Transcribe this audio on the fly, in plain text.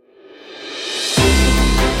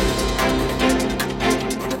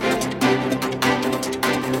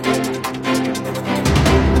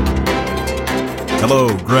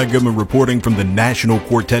Hello, Greg Goodman reporting from the National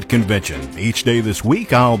Quartet Convention. Each day this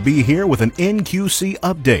week, I'll be here with an NQC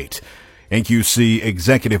update. NQC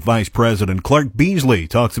Executive Vice President Clark Beasley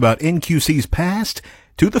talks about NQC's past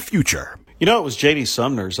to the future. You know, it was J.D.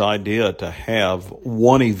 Sumner's idea to have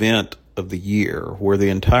one event of the year where the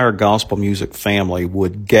entire gospel music family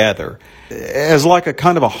would gather as like a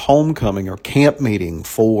kind of a homecoming or camp meeting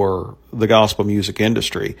for the gospel music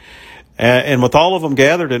industry. And with all of them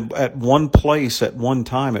gathered at one place at one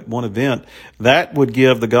time at one event, that would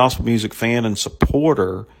give the gospel music fan and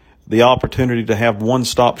supporter the opportunity to have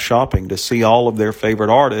one-stop shopping to see all of their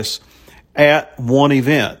favorite artists at one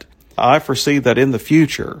event. I foresee that in the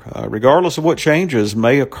future, regardless of what changes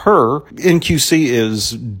may occur, NQC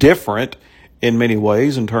is different in many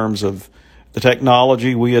ways in terms of the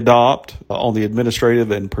technology we adopt on the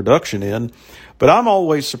administrative and production end. But I'm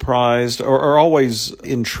always surprised or always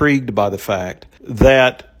intrigued by the fact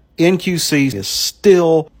that NQC is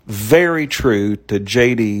still very true to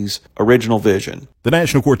JD's original vision. The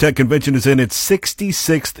National Quartet Convention is in its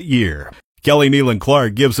 66th year. Kelly Nealon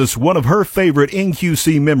Clark gives us one of her favorite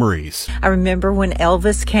NQC memories. I remember when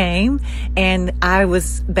Elvis came and I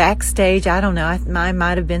was backstage. I don't know, I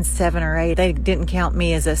might have been 7 or 8. They didn't count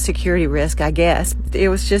me as a security risk, I guess. It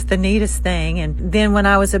was just the neatest thing. And then when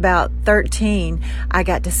I was about 13, I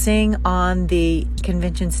got to sing on the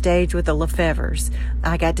convention stage with the Lefevres.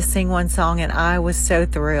 I got to sing one song and I was so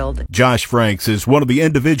thrilled. Josh Franks is one of the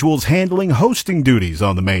individuals handling hosting duties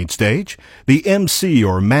on the main stage, the MC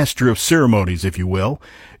or Master of Ceremonies, if you will.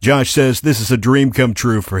 Josh says this is a dream come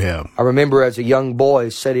true for him. I remember as a young boy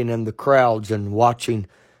sitting in the crowds and watching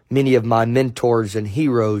many of my mentors and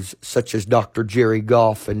heroes, such as Dr. Jerry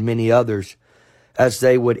Goff and many others, as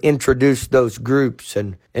they would introduce those groups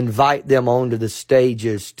and invite them onto the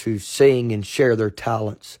stages to sing and share their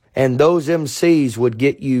talents. And those MCs would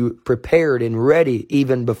get you prepared and ready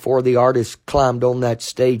even before the artist climbed on that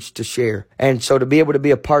stage to share. And so to be able to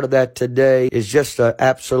be a part of that today is just an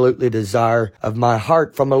absolutely desire of my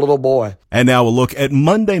heart from a little boy. And now a look at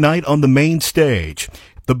Monday night on the main stage.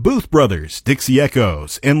 The Booth Brothers, Dixie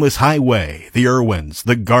Echoes, Endless Highway, The Irwins,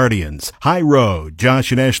 The Guardians, High Road,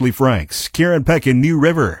 Josh and Ashley Franks, Karen Peck and New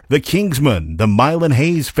River, The Kingsmen, The Mylan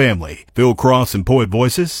Hayes Family, Phil Cross and Poet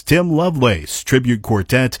Voices, Tim Lovelace, Tribute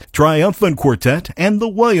Quartet, Triumphant Quartet, and The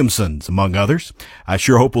Williamsons, among others. I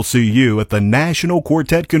sure hope we'll see you at the National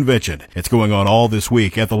Quartet Convention. It's going on all this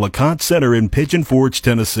week at the LeConte Center in Pigeon Forge,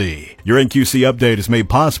 Tennessee. Your NQC update is made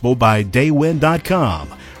possible by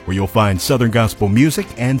Daywin.com, where you'll find Southern gospel music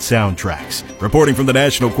and soundtracks. Reporting from the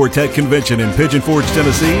National Quartet Convention in Pigeon Forge,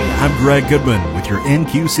 Tennessee, I'm Greg Goodman with your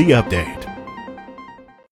NQC Update.